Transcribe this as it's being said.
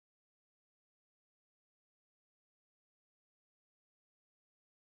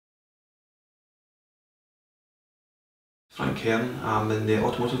I'm Karen. I'm in the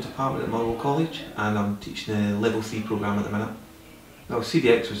Automotive Department at Motherwell College and I'm teaching the Level 3 programme at the minute. Well,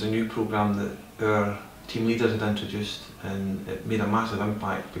 CDX was a new programme that our team leaders had introduced, and it made a massive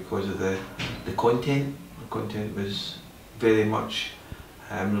impact because of the content. The content was very much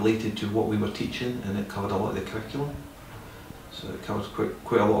related to what we were teaching, and it covered a lot of the curriculum. So it covers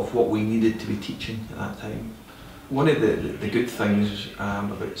quite a lot of what we needed to be teaching at that time. One of the good things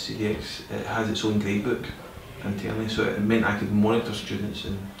about CDX, it has its own gradebook internally, so it meant I could monitor students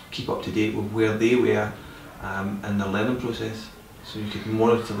and keep up to date with where they were in their learning process. So you could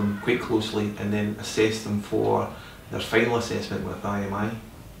monitor them quite closely and then assess them for their final assessment with IMI.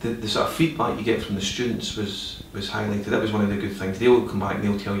 The sort of feedback you get from the students was highlighted. That was one of the good things. They'll come back and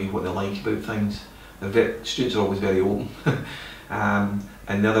they'll tell you what they like about things. Students are always very open. And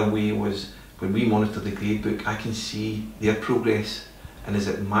the other way was, when we monitor the gradebook, I can see their progress and is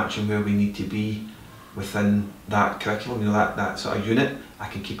it matching where we need to be within that curriculum, that sort of unit. I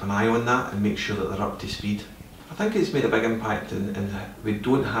can keep an eye on that and make sure that they're up to speed. I think it's made a big impact in we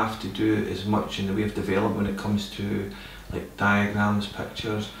don't have to do as much in the way of development when it comes to like diagrams,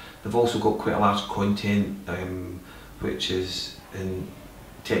 pictures. They've also got quite a large content which is in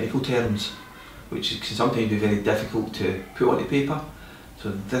technical terms, which can sometimes be very difficult to put onto paper.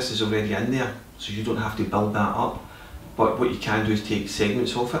 So this is already in there, so you don't have to build that up. But what you can do is take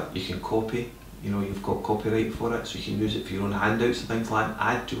segments of it. You can copy, you've got copyright for it, so you can use it for your own handouts and things like that,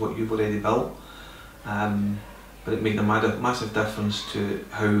 add to what you've already built. But it made a massive difference to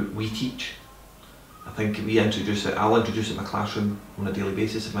how we teach. I think I'll introduce it in my classroom on a daily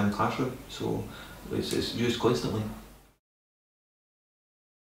basis if I'm in the classroom, so it's used constantly.